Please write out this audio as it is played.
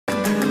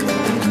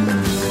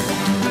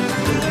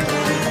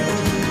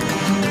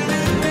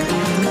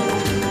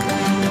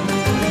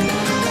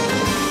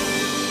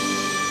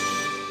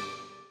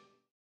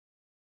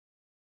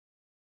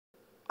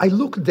I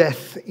looked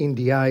death in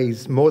the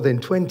eyes more than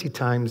 20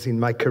 times in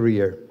my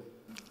career,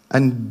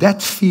 and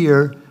that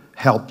fear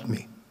helped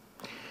me.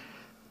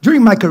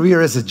 During my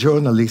career as a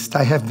journalist,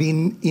 I have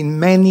been in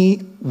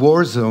many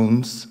war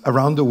zones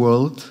around the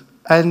world,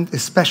 and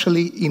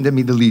especially in the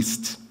Middle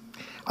East.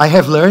 I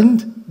have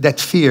learned that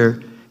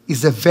fear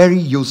is a very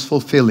useful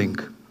feeling.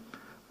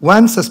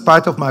 Once, as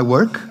part of my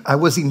work, I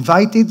was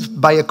invited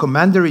by a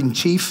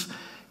commander-in-chief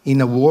in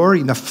a war,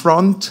 in a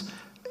front,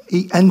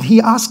 and he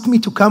asked me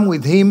to come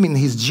with him in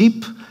his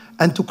jeep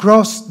and to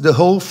cross the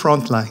whole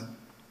front line.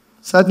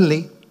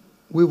 Suddenly,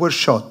 we were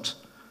shot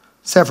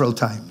several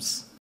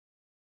times.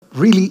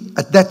 Really,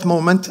 at that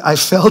moment, I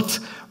felt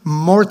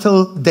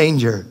mortal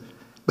danger.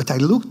 But I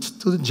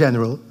looked to the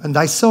general and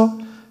I saw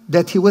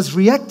that he was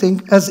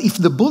reacting as if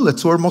the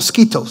bullets were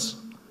mosquitoes.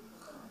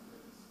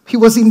 He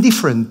was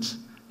indifferent.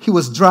 He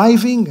was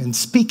driving and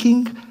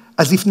speaking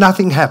as if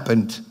nothing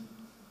happened.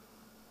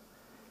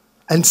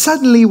 And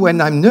suddenly, when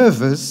I'm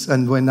nervous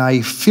and when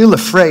I feel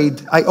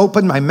afraid, I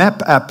open my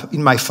map app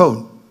in my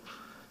phone.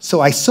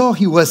 So I saw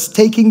he was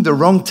taking the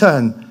wrong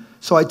turn.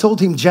 So I told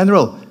him,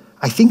 General,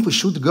 I think we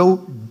should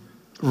go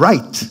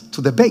right to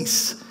the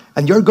base,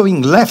 and you're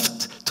going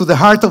left to the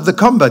heart of the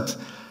combat.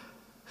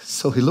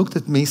 So he looked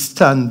at me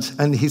stunned,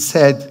 and he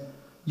said,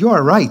 you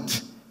are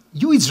right.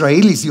 You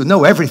Israelis, you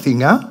know everything,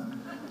 huh?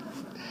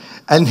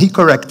 And he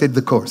corrected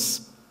the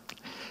course.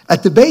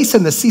 At the base,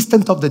 an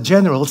assistant of the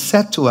general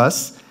said to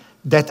us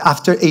that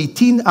after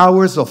 18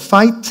 hours of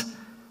fight,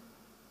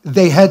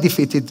 they had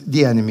defeated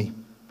the enemy.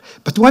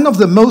 But one of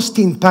the most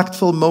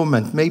impactful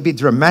moments, maybe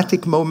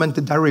dramatic moment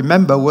that I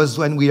remember, was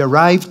when we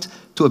arrived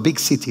to a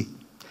big city.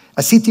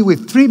 A city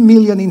with 3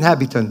 million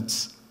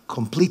inhabitants,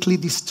 completely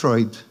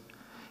destroyed.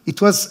 It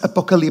was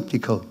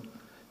apocalyptical.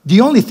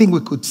 The only thing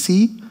we could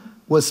see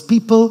was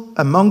people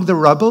among the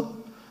rubble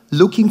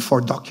looking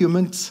for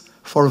documents,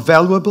 for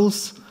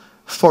valuables,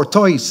 for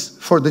toys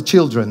for the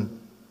children.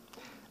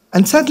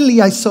 And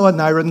suddenly I saw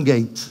an iron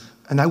gate,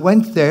 and I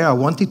went there, I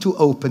wanted to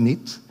open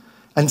it,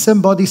 and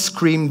somebody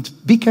screamed,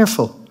 be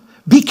careful,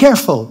 be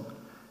careful.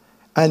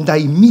 And I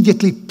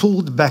immediately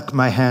pulled back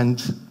my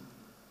hand.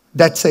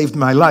 That saved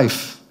my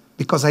life,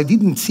 because I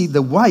didn't see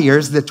the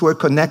wires that were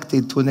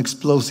connected to an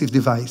explosive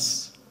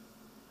device.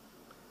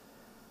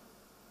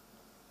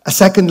 A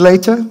second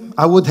later,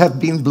 I would have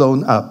been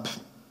blown up.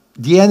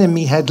 The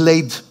enemy had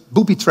laid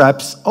booby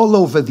traps all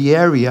over the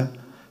area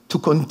to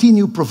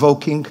continue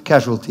provoking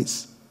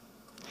casualties.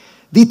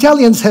 The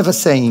Italians have a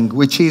saying,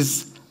 which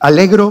is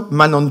allegro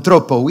ma non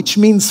troppo, which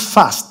means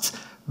fast,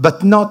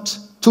 but not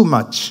too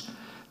much.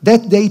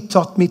 That day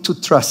taught me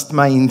to trust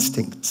my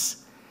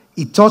instincts.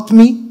 It taught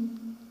me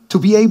to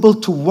be able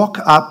to walk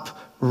up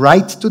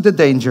right to the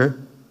danger,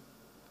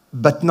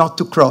 but not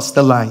to cross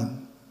the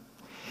line.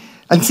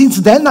 And since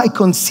then, I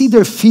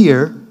consider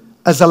fear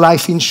as a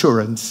life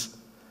insurance,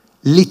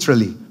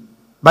 literally.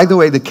 By the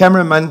way, the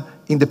cameraman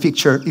in the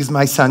picture is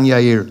my son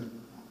Yair.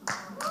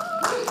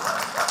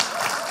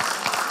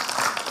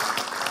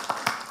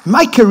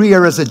 My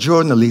career as a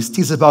journalist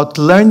is about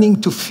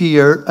learning to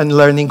fear and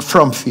learning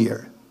from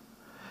fear.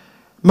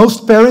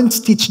 Most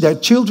parents teach their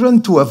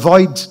children to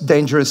avoid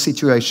dangerous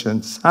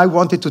situations. I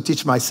wanted to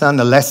teach my son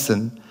a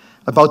lesson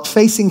about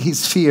facing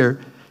his fear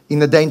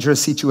in a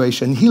dangerous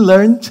situation. He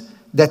learned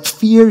that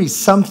fear is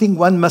something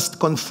one must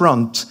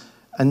confront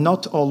and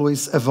not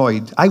always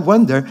avoid. I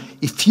wonder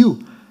if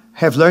you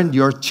have learned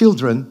your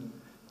children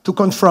to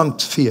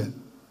confront fear.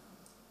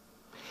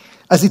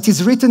 As it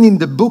is written in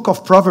the book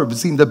of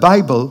Proverbs in the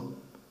Bible,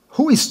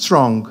 who is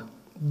strong?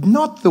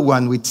 Not the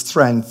one with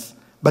strength,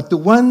 but the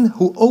one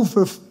who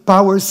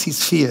overpowers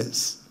his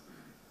fears.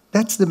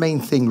 That's the main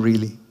thing,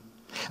 really.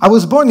 I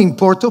was born in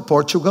Porto,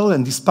 Portugal,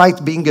 and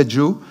despite being a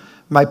Jew,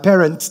 my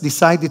parents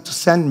decided to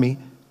send me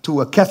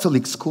to a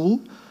Catholic school,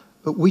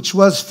 which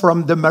was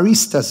from the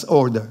Maristas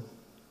order,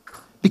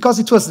 because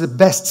it was the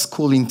best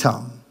school in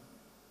town.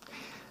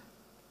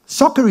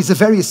 Soccer is a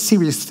very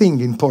serious thing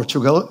in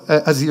Portugal,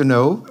 as you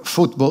know,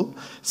 football.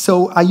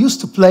 So I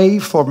used to play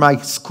for my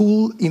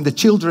school in the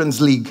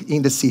children's league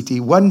in the city.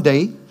 One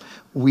day,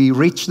 we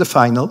reached the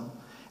final,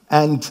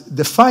 and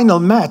the final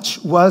match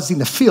was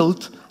in a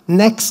field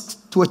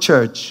next to a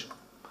church.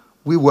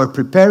 We were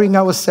preparing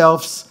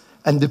ourselves,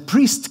 and the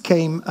priest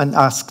came and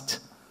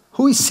asked,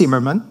 who is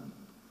Cymerman?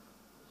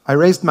 I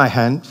raised my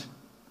hand,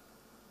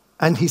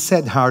 and he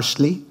said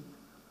harshly,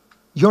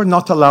 you're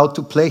not allowed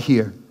to play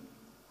here.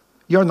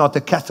 You're not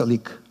a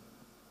Catholic.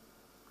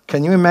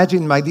 Can you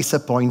imagine my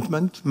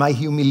disappointment, my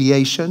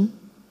humiliation?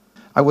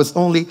 I was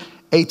only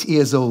 8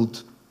 years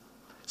old.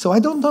 So I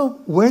don't know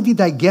where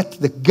did I get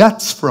the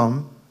guts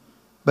from,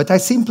 but I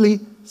simply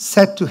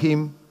said to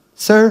him,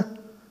 sir,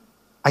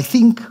 I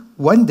think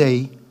one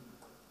day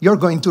you're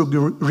going to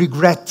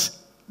regret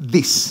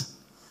this.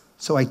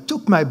 So I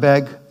took my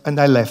bag and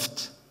I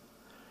left.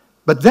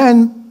 But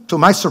then, to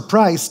my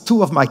surprise,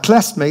 2 of my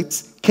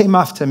classmates came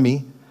after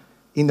me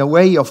in a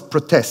way of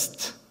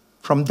protest.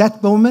 From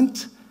that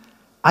moment,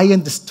 I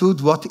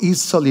understood what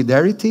is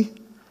solidarity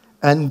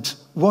and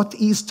what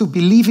is to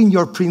believe in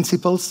your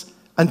principles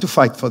and to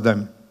fight for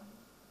them.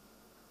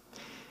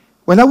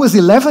 When I was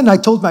 11, I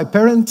told my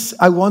parents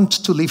I want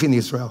to live in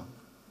Israel.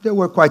 They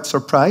were quite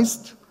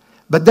surprised.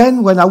 But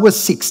then when I was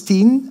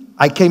 16,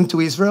 I came to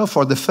Israel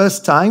for the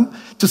first time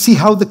to see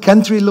how the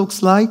country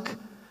looks like.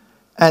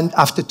 And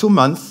after 2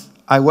 months,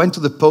 I went to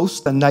the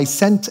post and I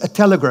sent a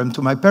telegram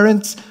to my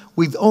parents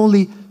with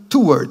only 2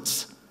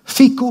 words,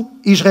 Fico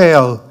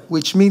Israel,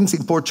 which means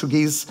in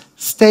Portuguese,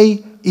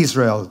 stay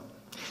Israel.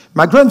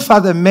 My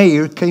grandfather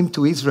Meir came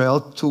to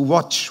Israel to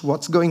watch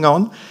what's going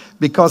on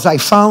because I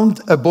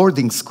found a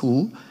boarding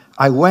school.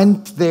 I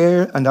went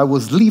there and I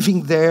was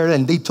living there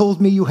and they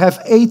told me you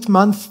have 8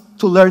 months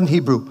to learn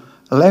Hebrew,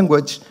 a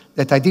language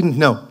that I didn't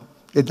know,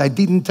 that I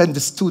didn't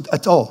understood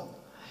at all.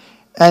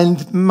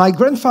 And my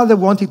grandfather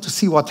wanted to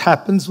see what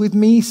happens with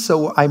me,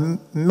 so I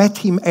met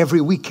him every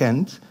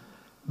weekend.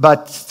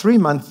 But 3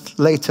 months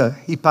later,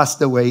 he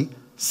passed away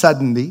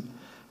suddenly,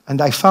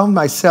 and I found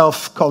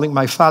myself calling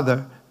my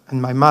father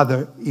and my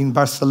mother in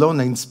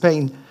Barcelona, in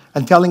Spain,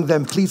 and telling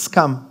them, please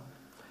come.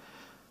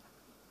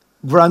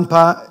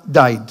 Grandpa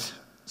died.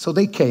 So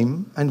they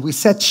came, and we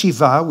said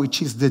Shiva,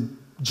 which is the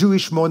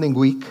Jewish mourning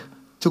week,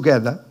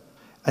 together.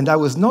 And I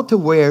was not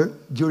aware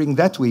during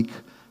that week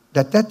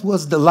that that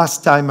was the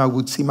last time I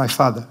would see my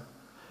father.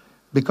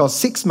 Because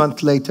 6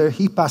 months later,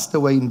 he passed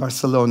away in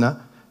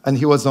Barcelona, and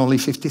he was only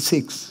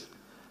 56.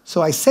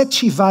 So I said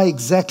Shiva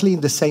exactly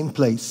in the same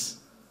place,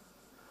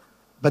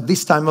 but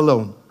this time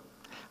alone.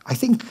 I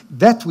think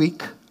that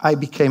week I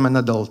became an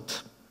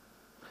adult.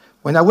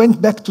 When I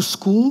went back to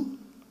school,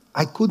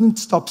 I couldn't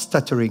stop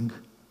stuttering.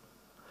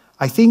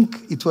 I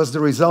think it was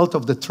the result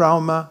of the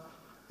trauma,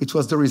 it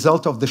was the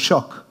result of the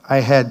shock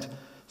I had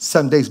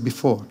some days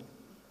before.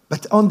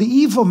 But on the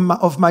eve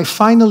of my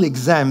final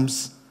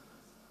exams,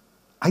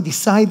 I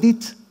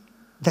decided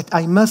that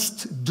I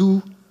must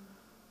do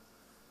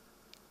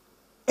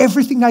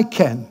everything I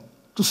can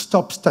to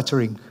stop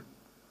stuttering.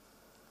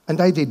 And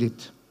I did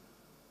it.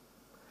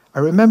 I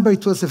remember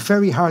it was a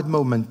very hard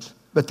moment,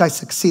 but I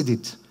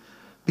succeeded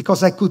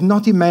because I could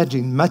not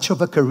imagine much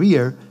of a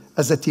career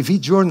as a TV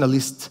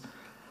journalist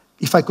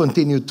if I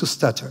continued to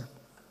stutter.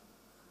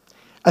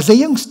 As a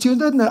young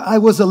student, I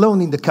was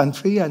alone in the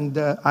country and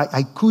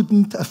I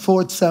couldn't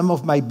afford some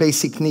of my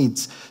basic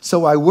needs.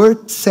 So I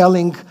worked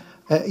selling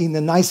in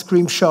an ice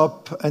cream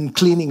shop and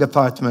cleaning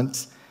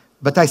apartments.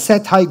 But I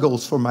set high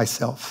goals for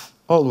myself,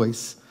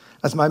 always.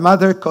 As my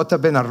mother, Cota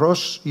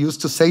Benarroch,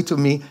 used to say to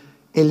me,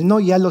 El no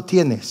ya lo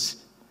tienes.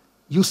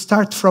 You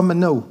start from a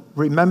no,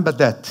 remember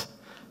that.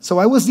 So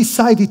I was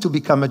decided to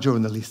become a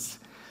journalist.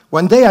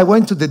 One day I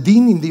went to the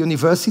dean in the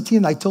university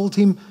and I told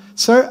him,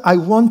 Sir, I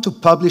want to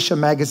publish a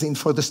magazine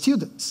for the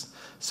students.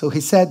 So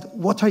he said,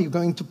 what are you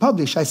going to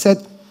publish? I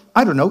said,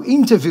 I don't know,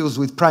 interviews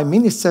with prime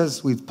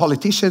ministers, with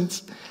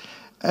politicians.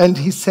 And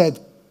he said,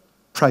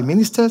 prime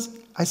ministers?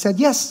 I said,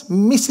 yes,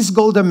 Mrs.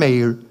 Golda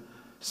Meir.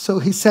 So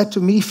he said to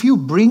me, if you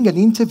bring an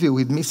interview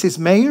with Mrs.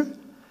 Meir,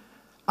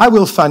 I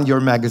will fund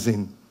your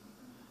magazine.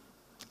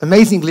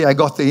 Amazingly, I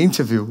got the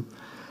interview.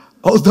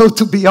 Although,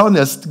 to be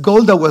honest,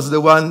 Golda was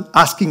the one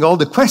asking all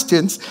the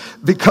questions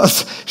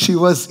because she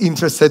was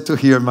interested to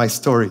hear my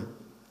story.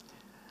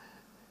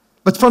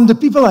 But from the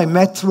people I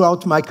met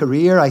throughout my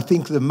career, I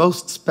think the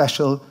most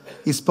special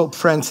is Pope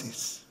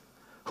Francis,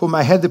 whom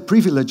I had the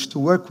privilege to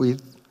work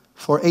with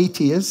for 8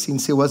 years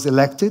since he was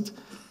elected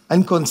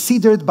and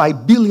considered by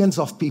billions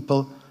of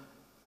people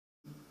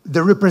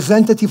the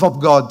representative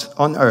of God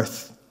on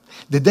earth.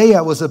 The day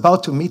I was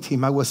about to meet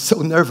him, I was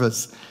so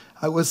nervous.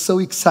 I was so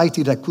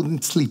excited I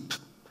couldn't sleep.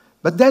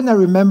 But then I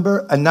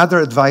remember another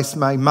advice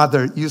my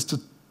mother used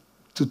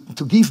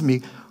to give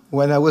me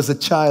when I was a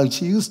child.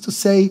 She used to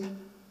say,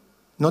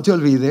 no te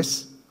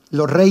olvides,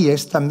 los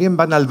reyes también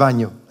van al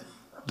baño.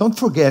 Don't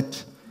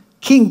forget,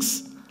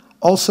 kings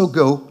also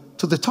go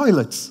to the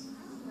toilets.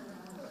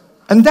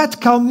 And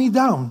that calmed me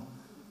down.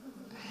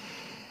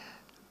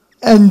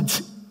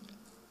 And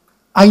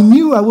I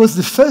knew I was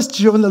the first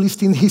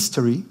journalist in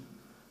history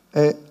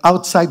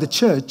outside the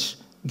church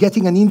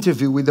getting an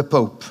interview with the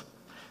Pope.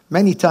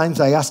 Many times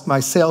I asked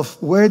myself,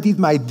 where did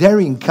my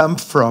daring come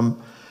from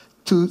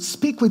to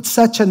speak with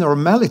such a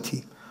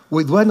normality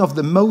with one of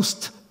the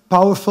most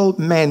powerful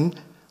men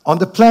on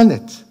the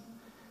planet?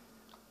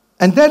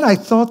 And then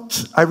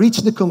I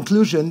reached the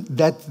conclusion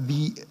that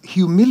the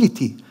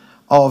humility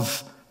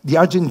of the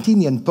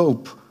Argentinian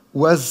Pope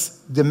was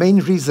the main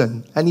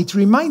reason. And it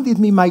reminded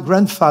me my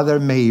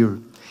grandfather, Meir.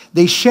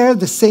 They share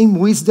the same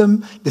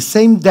wisdom, the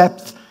same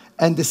depth,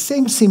 and the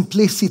same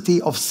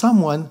simplicity of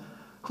someone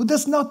who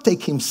does not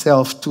take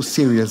himself too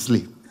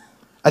seriously.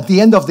 At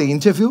the end of the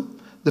interview,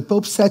 the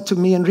Pope said to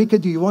me, Henrique,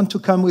 do you want to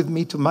come with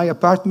me to my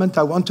apartment?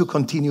 I want to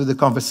continue the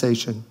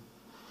conversation.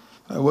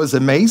 I was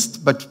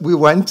amazed, but we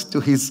went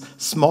to his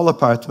small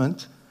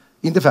apartment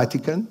in the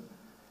Vatican,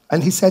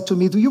 and he said to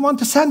me, do you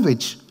want a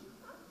sandwich?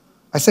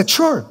 I said,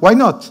 sure, why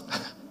not?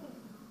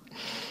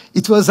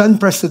 It was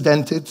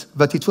unprecedented,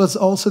 but it was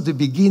also the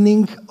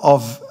beginning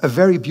of a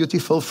very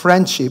beautiful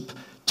friendship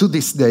to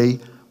this day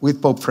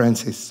with Pope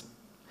Francis.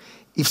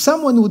 If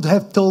someone would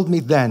have told me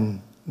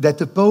then that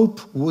the Pope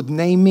would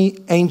name me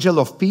Angel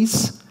of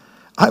Peace,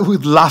 I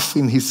would laugh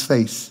in his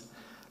face,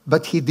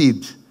 but he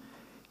did.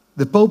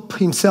 The Pope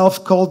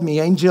himself called me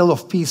Angel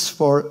of Peace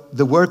for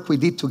the work we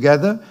did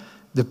together,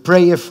 the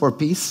prayer for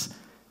peace,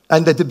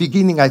 and at the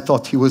beginning I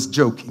thought he was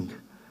joking.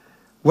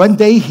 One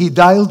day he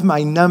dialed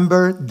my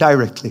number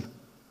directly,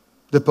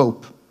 the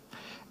Pope,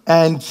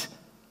 and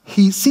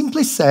he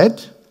simply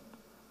said,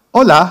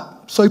 "Hola,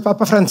 soy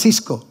Papa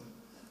Francisco."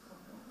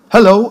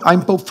 "Hello,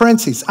 I'm Pope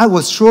Francis." I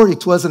was sure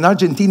it was an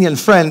Argentinian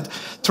friend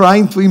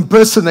trying to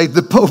impersonate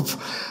the Pope.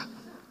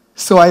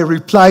 So I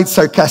replied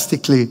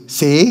sarcastically,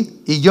 "Sí,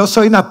 y yo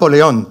soy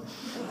Napoleón."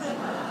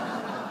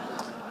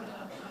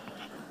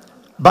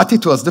 But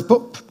it was the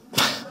Pope.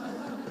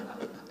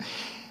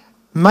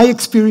 My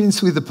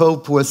experience with the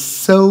Pope was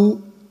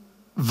so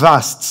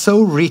vast,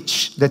 so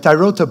rich, that I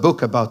wrote a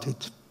book about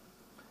it.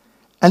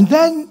 And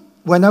then,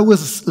 when I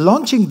was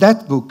launching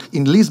that book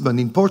in Lisbon,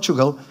 in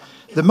Portugal,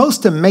 the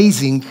most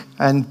amazing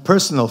and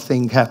personal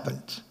thing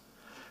happened.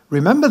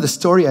 Remember the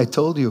story I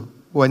told you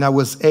when I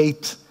was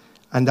 8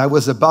 and I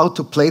was about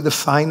to play the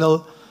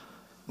final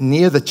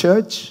near the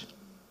church?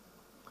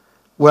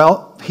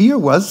 Well, here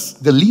was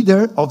the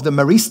leader of the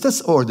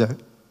Maristas order,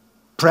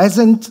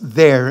 present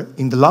there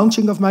in the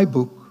launching of my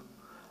book,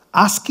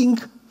 asking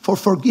for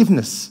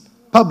forgiveness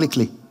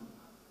publicly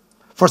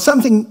for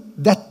something,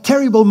 that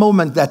terrible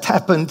moment that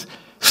happened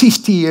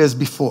 50 years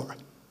before.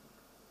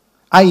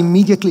 I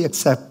immediately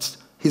accept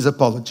his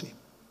apology.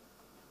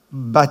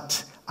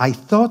 But I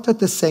thought at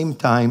the same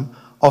time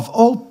of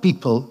all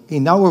people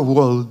in our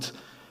world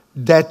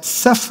that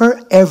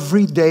suffer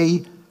every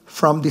day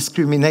from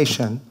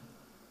discrimination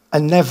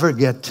and never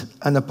get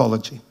an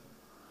apology.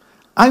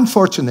 I'm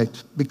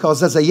fortunate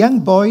because as a young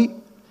boy,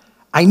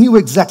 I knew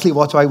exactly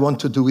what I want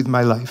to do with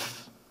my life.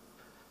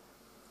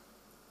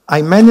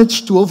 I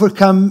managed to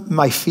overcome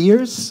my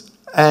fears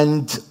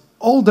and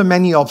all the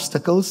many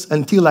obstacles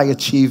until I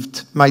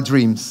achieved my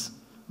dreams.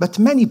 But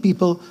many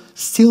people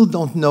still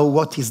don't know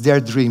what is their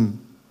dream.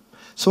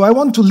 So I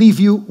want to leave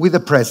you with a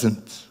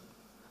present.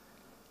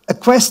 A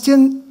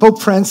question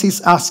Pope Francis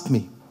asked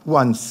me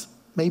once,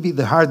 maybe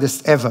the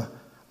hardest ever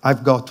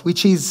I've got,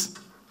 which is,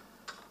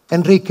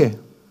 "Henrique,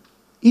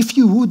 if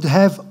you would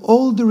have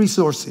all the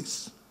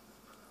resources,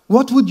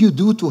 what would you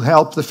do to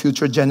help the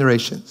future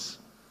generations?"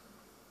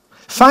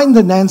 Find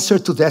an answer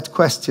to that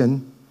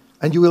question,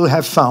 and you will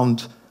have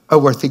found a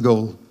worthy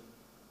goal.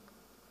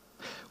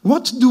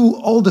 What do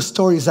all the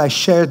stories I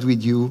shared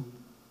with you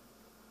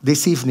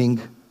this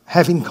evening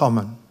have in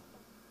common?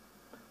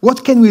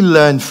 What can we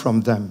learn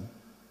from them?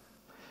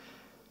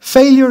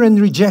 Failure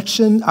and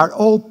rejection are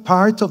all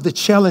part of the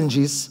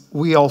challenges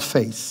we all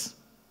face.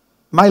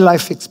 My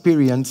life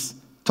experience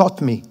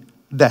taught me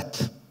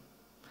that.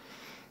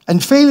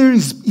 And failure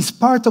is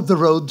part of the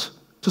road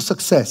to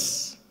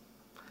success.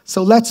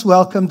 So let's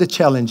welcome the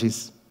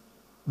challenges,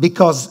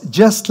 because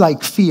just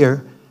like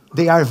fear,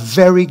 they are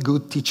very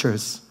good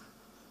teachers.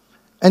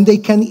 And they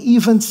can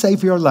even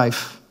save your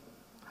life.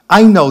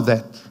 I know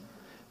that,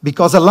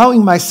 because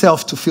allowing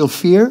myself to feel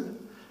fear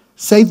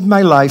saved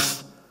my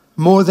life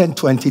more than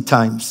 20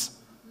 times.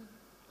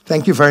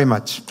 Thank you very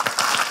much.